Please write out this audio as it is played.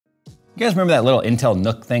You guys remember that little Intel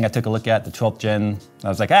NUC thing I took a look at, the 12th gen? I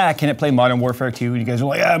was like, can it play Modern Warfare 2? And you guys were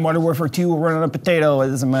like, Modern Warfare 2 will run on a potato, it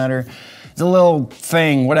doesn't matter. It's a little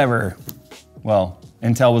thing, whatever. Well,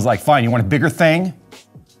 Intel was like, fine, you want a bigger thing?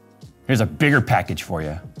 Here's a bigger package for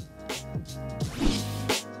you.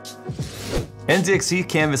 NZXT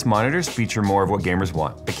Canvas monitors feature more of what gamers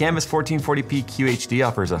want. The Canvas 1440p QHD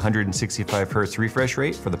offers a 165Hz refresh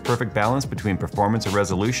rate for the perfect balance between performance and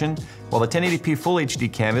resolution, while the 1080p Full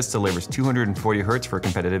HD Canvas delivers 240Hz for a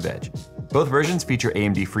competitive edge. Both versions feature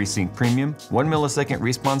AMD FreeSync Premium, 1 millisecond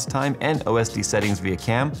response time, and OSD settings via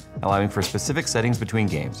CAM, allowing for specific settings between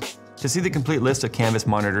games. To see the complete list of Canvas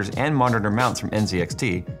monitors and monitor mounts from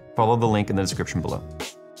NZXT, follow the link in the description below.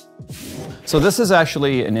 So this is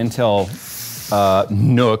actually an Intel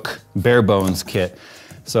NUC bare bones kit.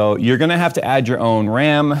 So you're gonna have to add your own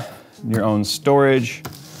RAM, your own storage,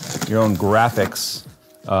 your own graphics,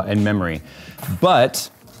 and memory. But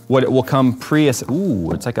what it will come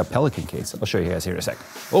ooh, it's like a Pelican case. I'll show you guys here in a sec.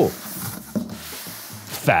 Oh,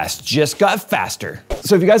 fast, just got faster.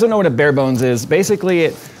 So if you guys don't know what a bare bones is, basically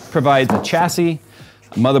it provides a chassis,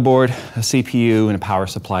 a motherboard, a CPU, and a power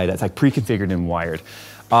supply that's like pre-configured and wired.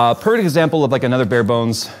 Perfect example of like another bare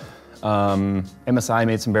bones. MSI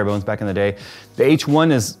made some bare bones back in the day. The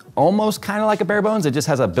H1 is almost kind of like a bare bones. It just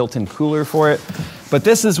has a built-in cooler for it. But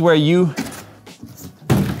this is where you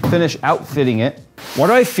finish outfitting it. What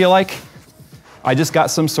do I feel like? I just got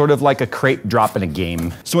some sort of like a crate drop in a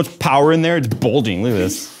game. So much power in there, it's bulging. Look at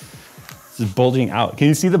this. This is bulging out. Can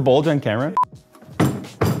you see the bulge on camera?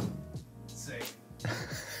 Sick.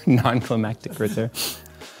 Non-climactic right there.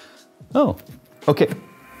 Oh, okay.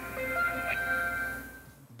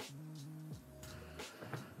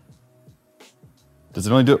 Does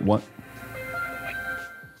it only do it once?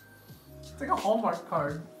 It's like a Hallmark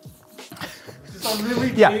card. Just a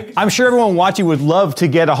really yeah, big... I'm sure everyone watching would love to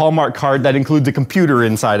get a Hallmark card that includes a computer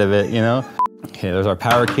inside of it, you know? Okay, there's our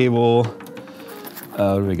power cable. What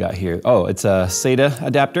do we got here? Oh, it's a SATA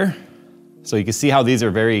adapter. So you can see how these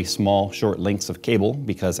are very small, short lengths of cable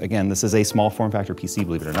because again, this is a small form factor PC,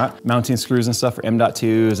 believe it or not. Mounting screws and stuff for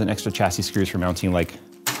M.2s and extra chassis screws for mounting like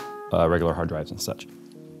regular hard drives and such.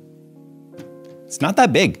 It's not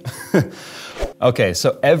that big. Okay,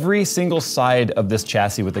 so every single side of this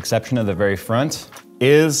chassis, with the exception of the very front,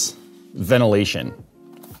 is ventilation.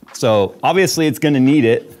 So obviously it's gonna need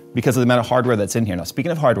it because of the amount of hardware that's in here. Now,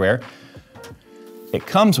 speaking of hardware, it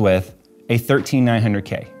comes with a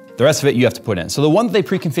 13900K. The rest of it you have to put in. So the one that they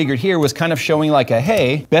pre-configured here was kind of showing like a,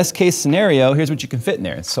 hey, best case scenario, here's what you can fit in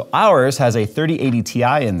there. So ours has a 3080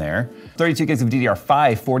 Ti in there, 32 gigs of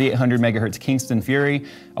DDR5, 4800 megahertz Kingston Fury,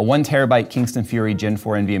 a 1 terabyte Kingston Fury Gen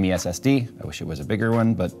 4 NVMe SSD. I wish it was a bigger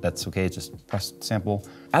one, but that's okay, it's just press sample.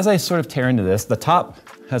 As I sort of tear into this, the top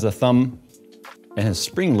has a thumb and a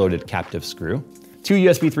spring-loaded captive screw. 2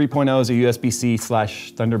 USB 3.0s, a USB-C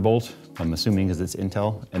 / Thunderbolt, I'm assuming because it's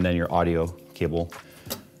Intel, and then your audio cable.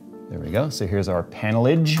 There we go, so here's our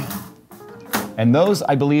panelage. And those,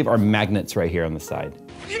 I believe, are magnets right here on the side.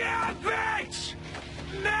 Yeah, bitch!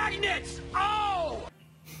 Magnets! Oh!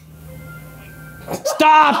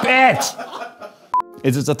 Stop it!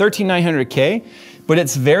 It's a 13900K, but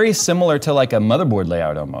it's very similar to like a motherboard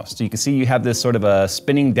layout almost. So you can see you have this sort of a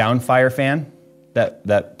spinning downfire fan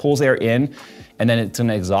that pulls air in, and then it's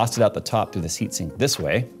gonna exhaust it out the top through this heatsink this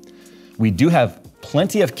way. We do have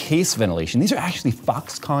plenty of case ventilation. These are actually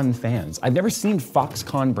Foxconn fans. I've never seen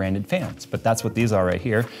Foxconn branded fans, but that's what these are right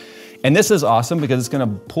here. And this is awesome because it's gonna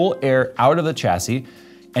pull air out of the chassis,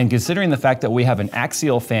 and considering the fact that we have an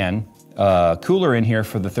axial fan cooler in here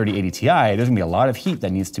for the 3080 Ti, there's gonna be a lot of heat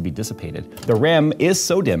that needs to be dissipated. The RAM is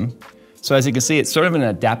SODIMM, so as you can see, it's sort of an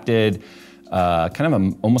adapted, kind of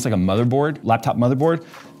almost like a motherboard, laptop motherboard,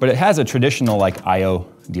 but it has a traditional like I/O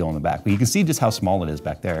deal in the back. But you can see just how small it is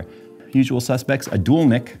back there. Usual suspects, a dual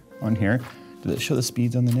NIC on here. Does it show the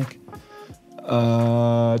speeds on the NIC?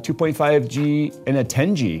 2.5G and a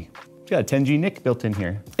 10G. It's got a 10G NIC built in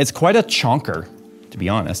here. It's quite a chonker, to be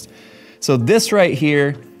honest. So this right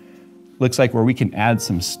here looks like where we can add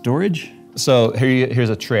some storage. So here's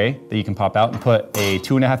a tray that you can pop out and put a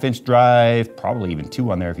 2.5-inch drive, probably even 2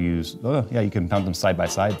 on there if you use, yeah, you can mount them side by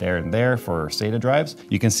side there and there for SATA drives.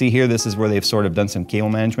 You can see here, this is where they've sort of done some cable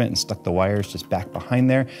management and stuck the wires just back behind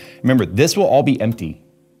there. Remember, this will all be empty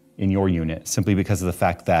in your unit simply because of the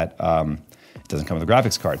fact that it doesn't come with a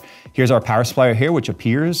graphics card. Here's our power supply here, which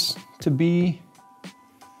appears to be,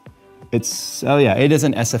 oh yeah, it is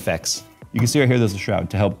an SFX. You can see right here, there's a shroud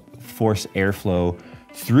to help force airflow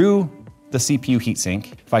through the CPU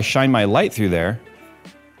heatsink. If I shine my light through there,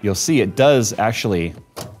 you'll see it does actually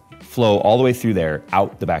flow all the way through there,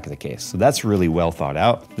 out the back of the case. So that's really well thought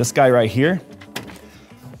out. This guy right here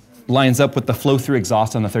lines up with the flow-through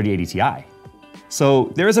exhaust on the 3080 Ti.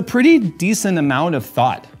 So there is a pretty decent amount of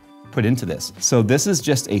thought put into this. So this is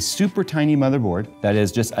just a super tiny motherboard that is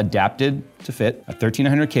just adapted to fit a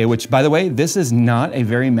 13900K, which by the way, this is not a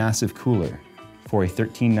very massive cooler for a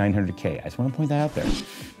 13900K. I just want to point that out there.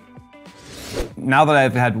 Now that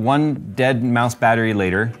I've had one dead mouse battery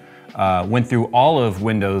later, went through all of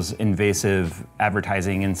Windows invasive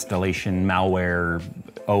advertising, installation, malware,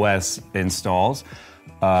 OS installs,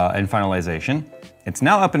 and finalization. It's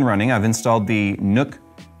now up and running. I've installed the NUC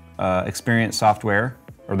Experience software,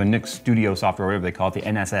 or the NUC Studio software, whatever they call it, the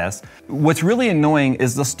NSS. What's really annoying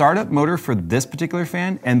is the startup motor for this particular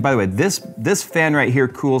fan, and by the way, this fan right here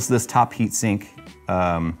cools this top heat sink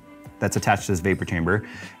that's attached to this vapor chamber.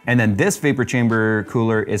 And then this vapor chamber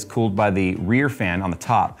cooler is cooled by the rear fan on the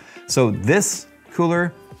top. So this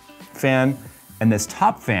cooler fan and this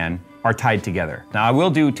top fan are tied together. Now I will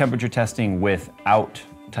do temperature testing without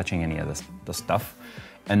touching any of this stuff,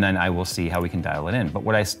 and then I will see how we can dial it in. But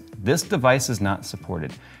this device is not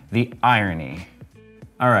supported. The irony.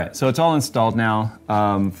 All right, so it's all installed now.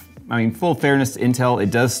 I mean, full fairness to Intel, it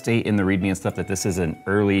does state in the README and stuff that this is an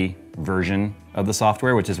early version of the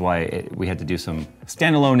software, which is why we had to do some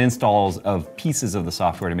standalone installs of pieces of the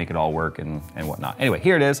software to make it all work and whatnot. Anyway,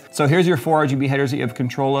 here it is. So here's your 4 RGB headers that you have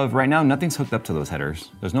control of. Right now, nothing's hooked up to those headers.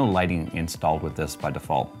 There's no lighting installed with this by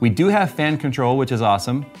default. We do have fan control, which is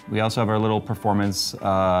awesome. We also have our little performance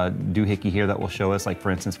doohickey here that will show us, like for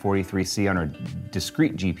instance, 43C on our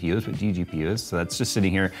discrete GPUs, but GPUs. So that's just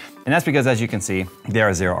sitting here. And that's because, as you can see, they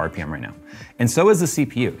are 0 RPM right now. And so is the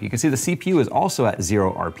CPU. You can see the CPU is also at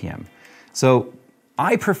 0 RPM. So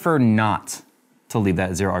I prefer not to leave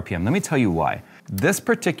that at 0 RPM. Let me tell you why. This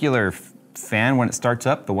particular fan, when it starts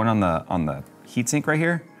up, the one on the heatsink right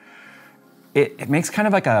here, it makes kind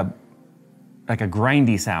of like a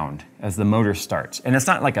grindy sound as the motor starts. And it's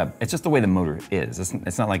not like it's just the way the motor is.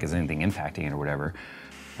 It's not like there's anything impacting it or whatever.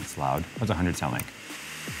 That's loud. What's 100 sound like?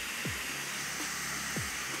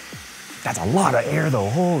 That's a lot of air though,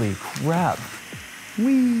 holy crap.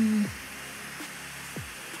 Whee!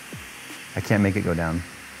 I can't make it go down.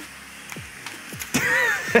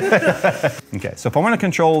 Okay, so if I want to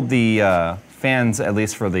control the fans, at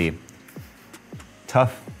least for the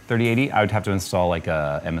tough 3080, I would have to install like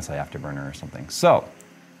a MSI Afterburner or something. So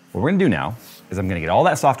what we're gonna do now is I'm gonna get all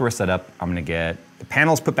that software set up, I'm gonna get the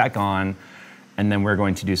panels put back on, and then we're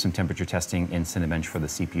going to do some temperature testing in Cinebench for the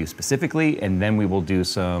CPU specifically, and then we will do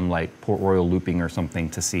some like Port Royal looping or something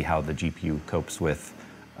to see how the GPU copes with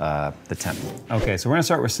the temp. Okay, so we're gonna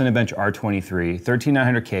start with Cinebench R23,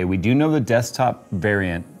 13900K. We do know the desktop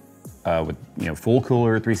variant with full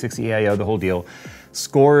cooler, 360 AIO, the whole deal,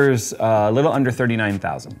 scores a little under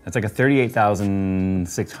 39,000. It's like a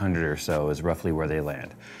 38,600 or so is roughly where they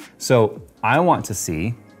land. So I want to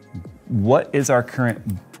see what is our current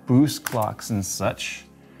boost clocks and such,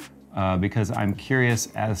 because I'm curious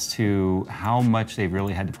as to how much they've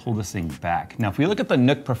really had to pull this thing back. Now, if we look at the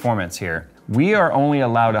NUC performance here, we are only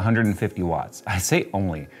allowed 150 watts. I say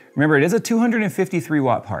only. Remember, it is a 253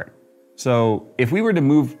 watt part. So if we were to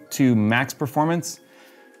move to max performance,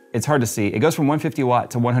 it's hard to see. It goes from 150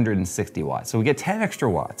 watt to 160 watts. So we get 10 extra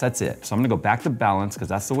watts, that's it. So I'm gonna go back to balance because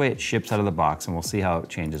that's the way it ships out of the box, and we'll see how it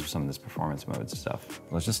changes with some of this performance modes and stuff.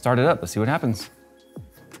 Let's just start it up, let's see what happens.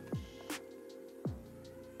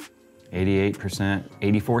 88%,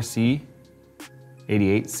 84C,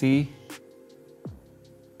 88C,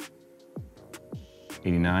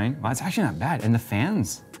 89. Wow, it's actually not bad. And the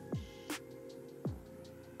fans,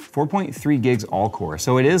 4.3 gigs all core.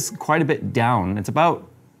 So it is quite a bit down. It's about,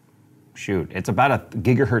 it's about a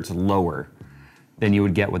gigahertz lower than you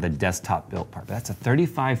would get with a desktop built part. But that's a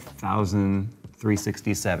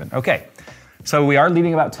 35,367. Okay, so we are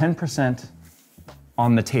leaving about 10%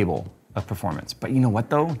 on the table of performance. But you know what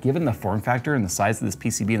though? Given the form factor and the size of this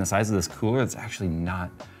PCB and the size of this cooler, it's actually not,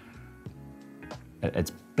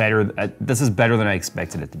 it's better, this is better than I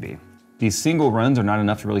expected it to be. These single runs are not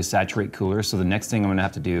enough to really saturate coolers, so the next thing I'm gonna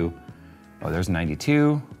have to do, oh, there's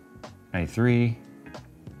 92, 93,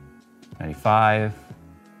 95,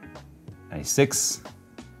 96,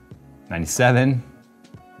 97,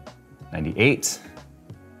 98,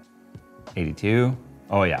 82.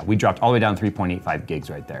 Oh yeah, we dropped all the way down 3.85 gigs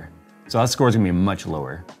right there. So that score is gonna be much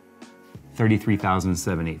lower.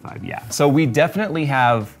 33,785, yeah. So we definitely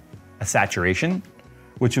have a saturation,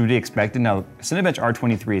 which would be expected. Now, Cinebench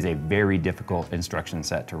R23 is a very difficult instruction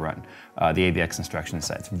set to run. The AVX instruction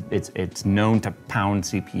set. It's known to pound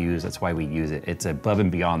CPUs, that's why we use it. It's above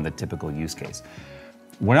and beyond the typical use case.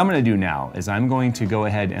 What I'm gonna do now is I'm going to go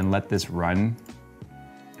ahead and let this run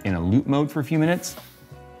in a loop mode for a few minutes.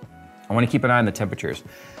 I wanna keep an eye on the temperatures.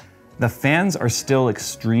 The fans are still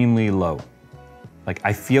extremely low. Like,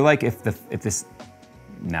 I feel like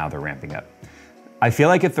now they're ramping up. I feel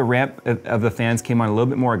like if the ramp of the fans came on a little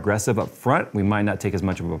bit more aggressive up front, we might not take as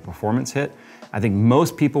much of a performance hit. I think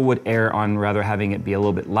most people would err on rather having it be a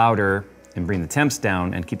little bit louder and bring the temps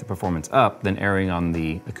down and keep the performance up than erring on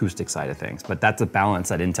the acoustic side of things. But that's a balance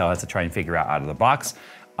that Intel has to try and figure out of the box.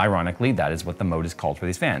 Ironically, that is what the mode is called for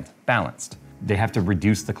these fans, balanced. They have to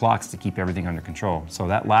reduce the clocks to keep everything under control. So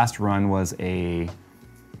that last run was a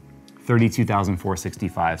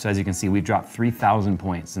 32,465. So as you can see, we've dropped 3,000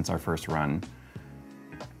 points since our first run.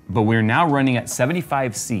 But we're now running at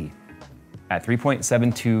 75C at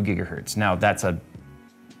 3.72 gigahertz. Now that's a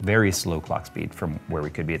very slow clock speed from where we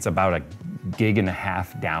could be. It's about a gig and a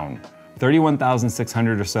half down.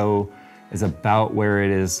 31,600 or so is about where it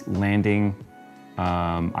is landing.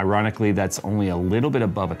 Ironically, that's only a little bit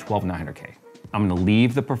above a 12,900K. I'm gonna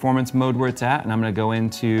leave the performance mode where it's at, and I'm gonna go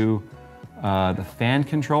into the fan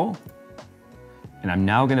control. And I'm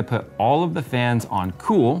now gonna put all of the fans on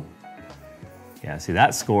cool. Yeah, see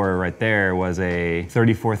that score right there was a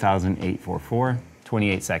 34,844,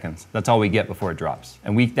 28 seconds. That's all we get before it drops.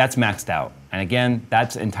 And that's maxed out. And again,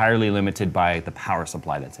 that's entirely limited by the power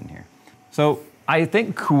supply that's in here. So I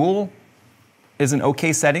think cool is an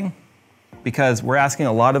okay setting because we're asking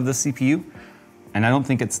a lot of the CPU, and I don't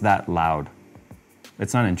think it's that loud.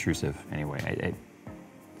 It's not intrusive anyway.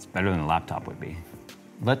 It's better than a laptop would be.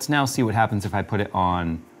 Let's now see what happens if I put it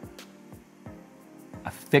on a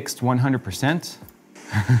fixed 100%.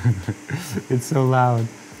 It's so loud.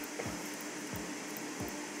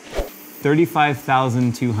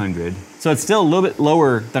 35,200. So it's still a little bit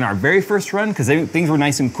lower than our very first run because things were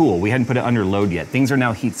nice and cool. We hadn't put it under load yet. Things are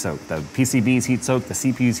now heat soaked. The PCB's heat soaked, the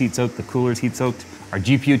CPU's heat soaked, the cooler's heat soaked. Our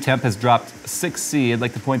GPU temp has dropped 6C. I'd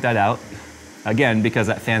like to point that out. Again, because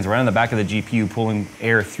that fan's right on the back of the GPU pulling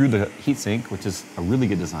air through the heatsink, which is a really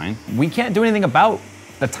good design. We can't do anything about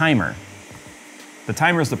the timer. The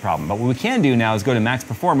timer is the problem, but what we can do now is go to max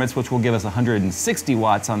performance, which will give us 160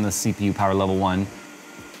 watts on the CPU power level 1.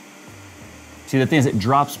 See, the thing is it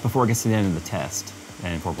drops before it gets to the end of the test,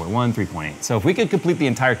 and 4.1, 3.8. So if we could complete the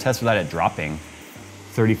entire test without it dropping,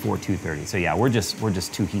 34,230. So yeah, we're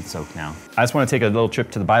just too heat soaked now. I just want to take a little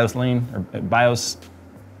trip to the BIOS lane, or BIOS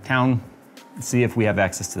town, see if we have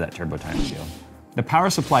access to that turbo time shield. The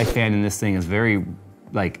power supply fan in this thing is very,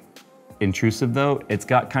 intrusive though. It's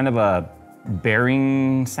got kind of a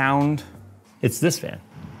bearing sound. It's this fan.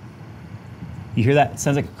 You hear that? It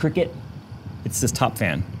sounds like a cricket. It's this top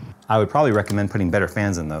fan. I would probably recommend putting better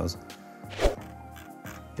fans in those.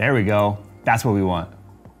 There we go. That's what we want.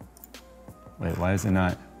 Wait, why is it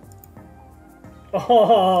not?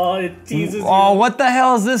 Oh, it teases you. Oh, what the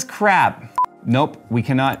hell is this crap? Nope, we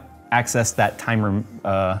cannot access that timer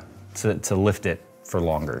to lift it for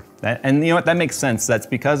longer. And you know what, that makes sense. That's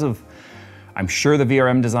because of, I'm sure, the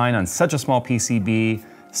VRM design on such a small PCB,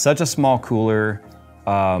 such a small cooler.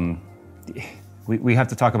 We have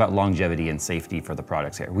to talk about longevity and safety for the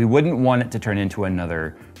products here. We wouldn't want it to turn into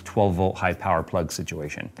another 12-volt high power plug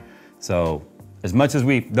situation. So as much as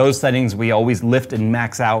those settings we always lift and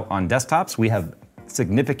max out on desktops, we have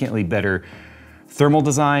significantly better thermal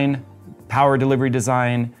design, power delivery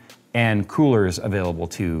design, and coolers available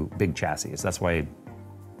to big chassis. That's why,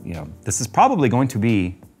 this is probably going to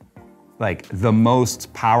be the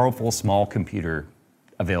most powerful small computer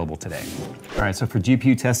available today. All right, so for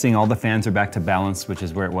GPU testing, all the fans are back to balance, which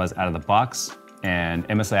is where it was out of the box. And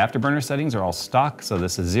MSI Afterburner settings are all stock. So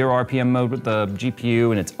this is 0 RPM mode with the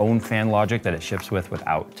GPU and its own fan logic that it ships with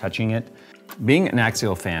without touching it. Being an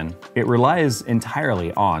axial fan, it relies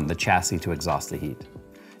entirely on the chassis to exhaust the heat.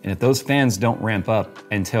 And if those fans don't ramp up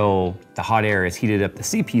until the hot air has heated up the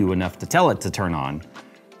CPU enough to tell it to turn on,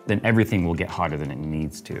 then everything will get hotter than it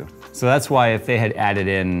needs to. So that's why if they had added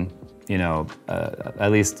in,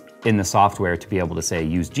 at least in the software to be able to say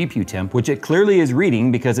use GPU temp, which it clearly is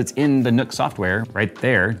reading because it's in the NUC software right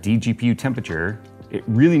there, DGPU temperature, it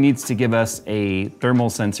really needs to give us a thermal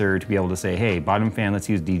sensor to be able to say, hey, bottom fan, let's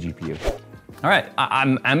use DGPU. All right,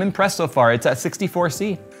 I'm impressed so far. It's at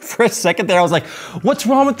 64C. For a second there, I was like, what's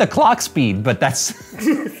wrong with the clock speed? But that's,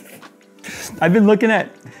 I've been looking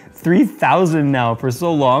at 3,000 now for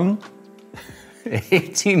so long.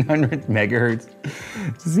 1,800 megahertz.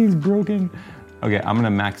 This seems broken. Okay, I'm gonna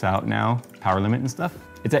max out now, power limit and stuff.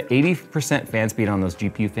 It's at 80% fan speed on those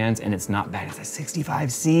GPU fans, and it's not bad. It's at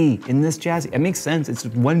 65C in this chassis. It makes sense. It's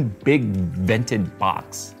one big vented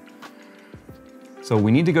box. So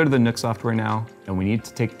we need to go to the NUC software now, and we need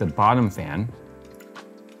to take the bottom fan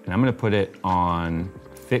and I'm gonna put it on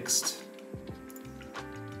fixed.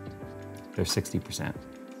 They're 60%.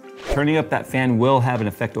 Turning up that fan will have an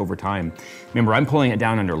effect over time. Remember, I'm pulling it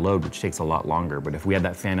down under load, which takes a lot longer, but if we had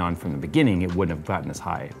that fan on from the beginning, it wouldn't have gotten as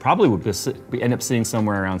high. It probably would end up sitting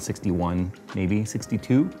somewhere around 61, maybe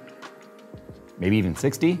 62, maybe even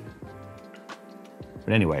 60.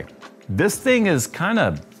 But anyway, this thing is kind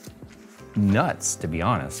of nuts, to be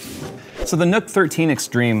honest. So the NUC 13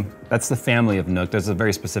 Extreme, that's the family of NUC. There's a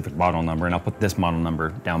very specific model number, and I'll put this model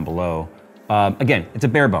number down below. Again, it's a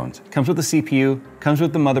bare bones. Comes with the CPU, comes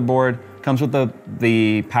with the motherboard, comes with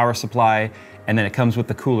the power supply, and then it comes with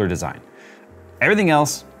the cooler design. Everything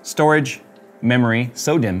else, storage, memory,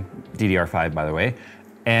 SODIMM, DDR5 by the way,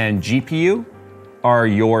 and GPU are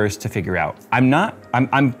yours to figure out.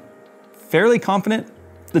 I'm fairly confident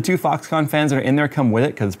the two Foxconn fans that are in there come with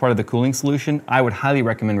it because it's part of the cooling solution. I would highly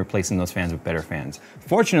recommend replacing those fans with better fans.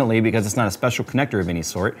 Fortunately, because it's not a special connector of any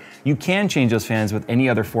sort, you can change those fans with any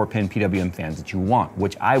other 4-pin PWM fans that you want,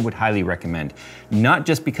 which I would highly recommend. Not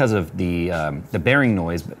just because of the bearing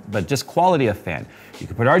noise, but just quality of fan. You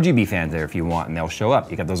can put RGB fans there if you want and they'll show up.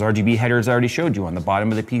 You got those RGB headers I already showed you on the bottom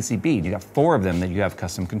of the PCB. You got 4 of them that you have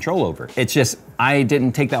custom control over. It's just, I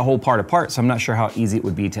didn't take that whole part apart, so I'm not sure how easy it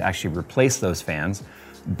would be to actually replace those fans.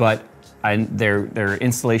 But their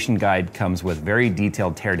installation guide comes with very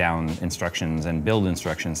detailed teardown instructions and build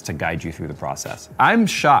instructions to guide you through the process. I'm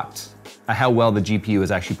shocked at how well the GPU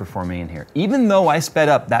is actually performing in here. Even though I sped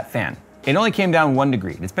up that fan, it only came down 1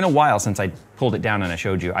 degree. It's been a while since I pulled it down and I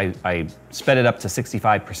showed you. I sped it up to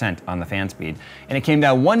 65% on the fan speed, and it came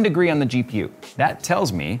down 1 degree on the GPU. That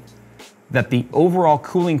tells me that the overall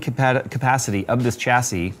cooling capacity of this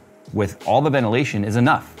chassis with all the ventilation is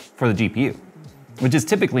enough for the GPU, which is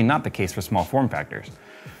typically not the case for small form factors.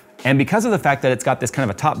 And because of the fact that it's got this kind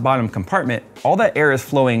of a top-bottom compartment, all that air is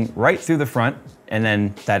flowing right through the front, and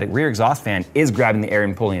then that rear exhaust fan is grabbing the air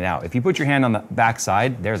and pulling it out. If you put your hand on the back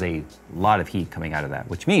side, there's a lot of heat coming out of that,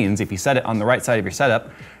 which means if you set it on the right side of your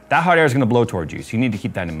setup, that hot air is gonna blow towards you, so you need to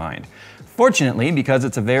keep that in mind. Fortunately, because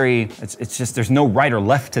it's just, there's no right or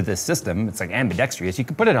left to this system, it's like ambidextrous, you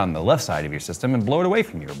can put it on the left side of your system and blow it away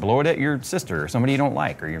from you, or blow it at your sister or somebody you don't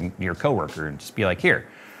like, or your coworker, and just be like, here,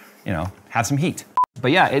 you know, have some heat.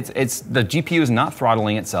 But yeah, the GPU is not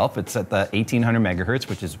throttling itself. It's at the 1800 megahertz,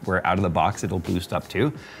 which is where out of the box it'll boost up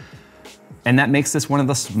to. And that makes this one of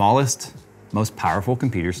the smallest, most powerful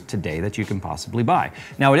computers today that you can possibly buy.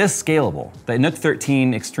 Now it is scalable. The NUC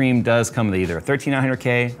 13 Extreme does come with either a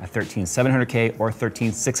 13900K, a 13700K, or a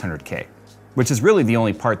 13600K, which is really the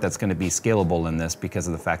only part that's gonna be scalable in this because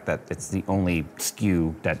of the fact that it's the only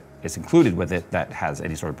SKU that is included with it that has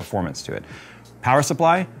any sort of performance to it. Power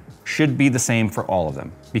supply should be the same for all of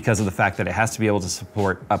them because of the fact that it has to be able to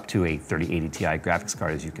support up to a 3080 Ti graphics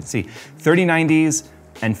card, as you can see. 3090s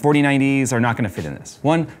and 4090s are not gonna fit in this.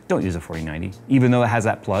 One, don't use a 4090. Even though it has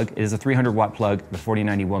that plug, it is a 300 watt plug. The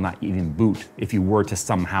 4090 will not even boot if you were to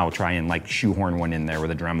somehow try and like shoehorn one in there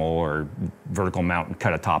with a Dremel or vertical mount and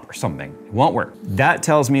cut a top or something. It won't work. That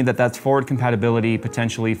tells me that that's forward compatibility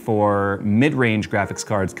potentially for mid-range graphics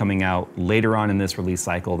cards coming out later on in this release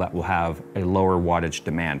cycle that will have a lower wattage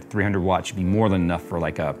demand. 300 watts should be more than enough for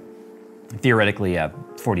like theoretically a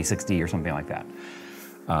 4060 or something like that.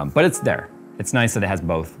 But it's there. It's nice that it has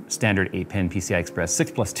both standard 8-pin PCI Express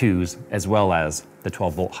 6+2s as well as the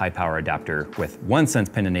 12-volt high power adapter with 1 sense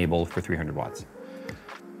pin enabled for 300 watts.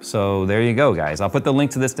 So there you go, guys. I'll put the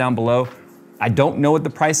link to this down below. I don't know what the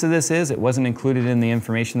price of this is. It wasn't included in the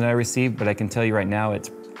information that I received, but I can tell you right now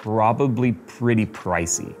it's probably pretty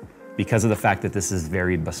pricey because of the fact that this is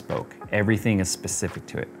very bespoke. Everything is specific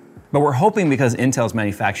to it. But we're hoping because Intel's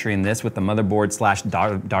manufacturing this with the motherboard slash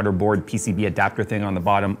daughter board PCB adapter thing on the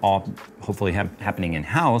bottom, all hopefully happening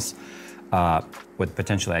in-house, with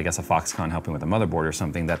potentially, I guess, a Foxconn helping with a motherboard or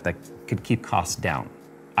something that could keep costs down.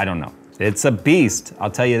 I don't know. It's a beast, I'll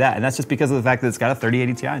tell you that. And that's just because of the fact that it's got a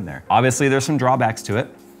 3080 Ti in there. Obviously, there's some drawbacks to it.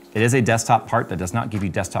 It is a desktop part that does not give you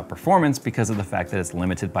desktop performance because of the fact that it's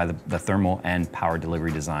limited by the thermal and power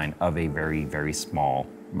delivery design of a very, very small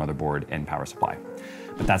motherboard and power supply.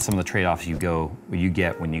 But that's some of the trade-offs you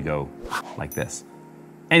get when you go like this.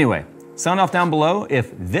 Anyway, sound off down below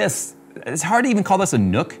if this, it's hard to even call this a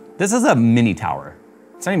NUC. This is a mini tower.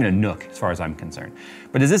 It's not even a NUC as far as I'm concerned.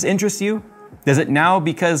 But does this interest you? Does it now,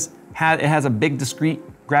 because it has a big discrete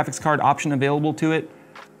graphics card option available to it?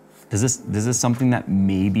 Is this something that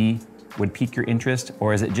maybe would pique your interest,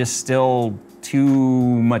 or is it just still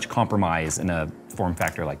too much compromise in a form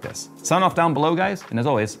factor like this? Sound off down below, guys, and as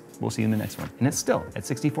always, we'll see you in the next one. And it's still at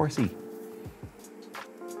 64C.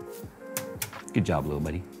 Good job, little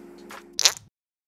buddy.